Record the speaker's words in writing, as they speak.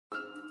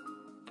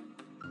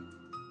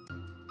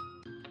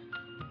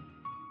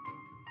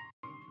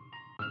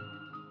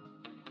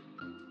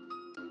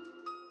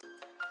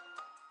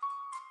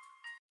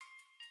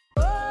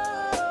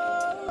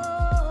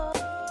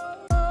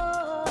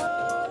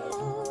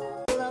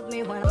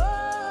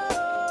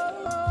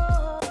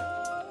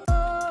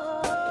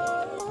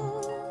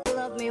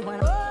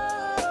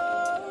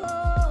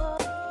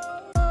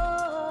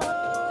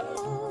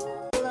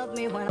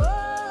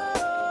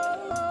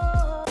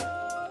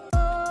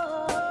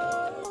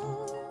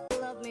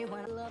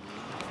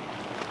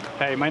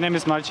Hey, my name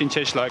is Marcin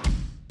Cieślak.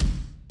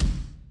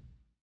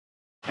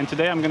 And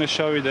today I'm going to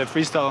show you the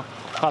freestyle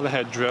paddle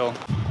head drill.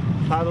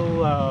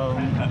 Paddle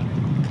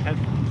head.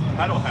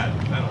 Paddle head.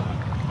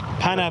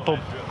 Pineapple.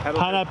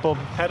 Pineapple.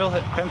 Paddle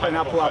head. Pen,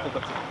 pineapple,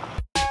 apple.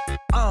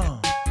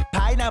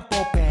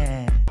 Pineapple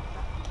pen.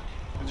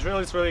 The drill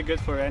is really good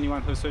for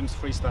anyone who swims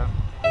freestyle.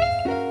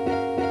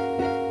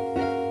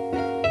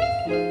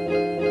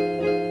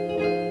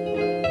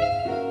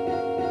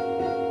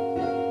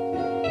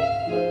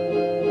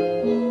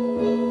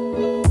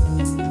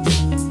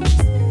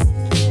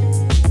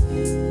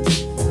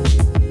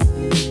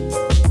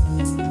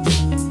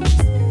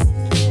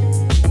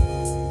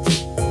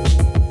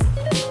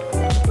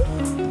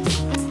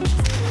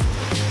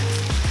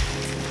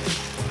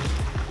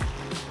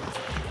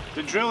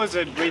 The drill is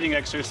a breathing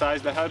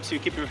exercise that helps you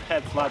keep your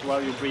head flat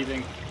while you're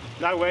breathing.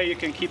 That way you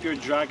can keep your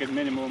drag at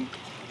minimum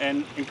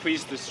and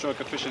increase the stroke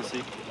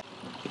efficiency.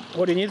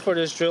 What you need for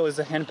this drill is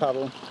a hand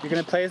paddle. You're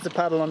going to place the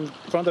paddle on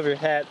front of your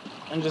head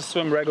and just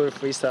swim regular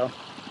freestyle,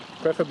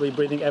 preferably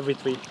breathing every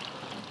 3.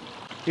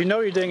 You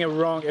know you're doing it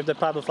wrong if the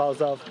paddle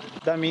falls off.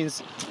 That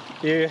means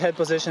your head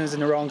position is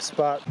in the wrong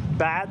spot.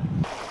 Bad.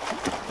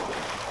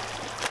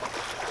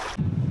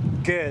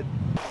 Good.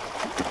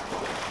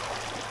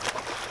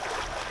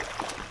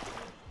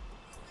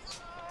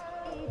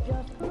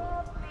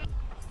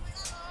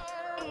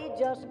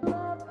 Just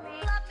love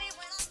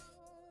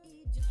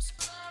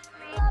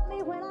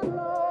me when I'm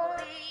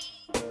lonely.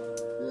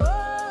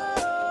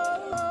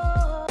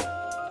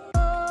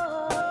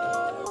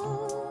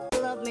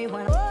 Love me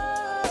when I'm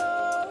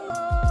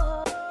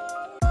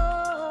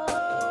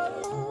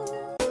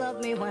love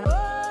me when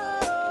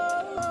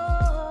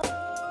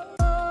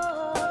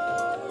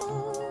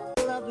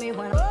love me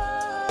when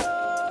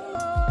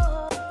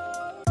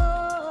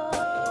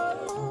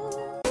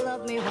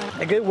love me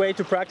when. A good way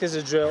to practice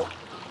the drill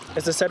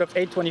is a set of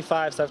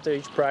 825s after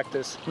each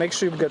practice. Make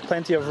sure you've got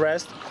plenty of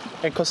rest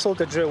and consult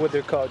the drill with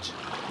your coach.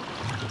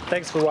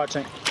 Thanks for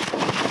watching.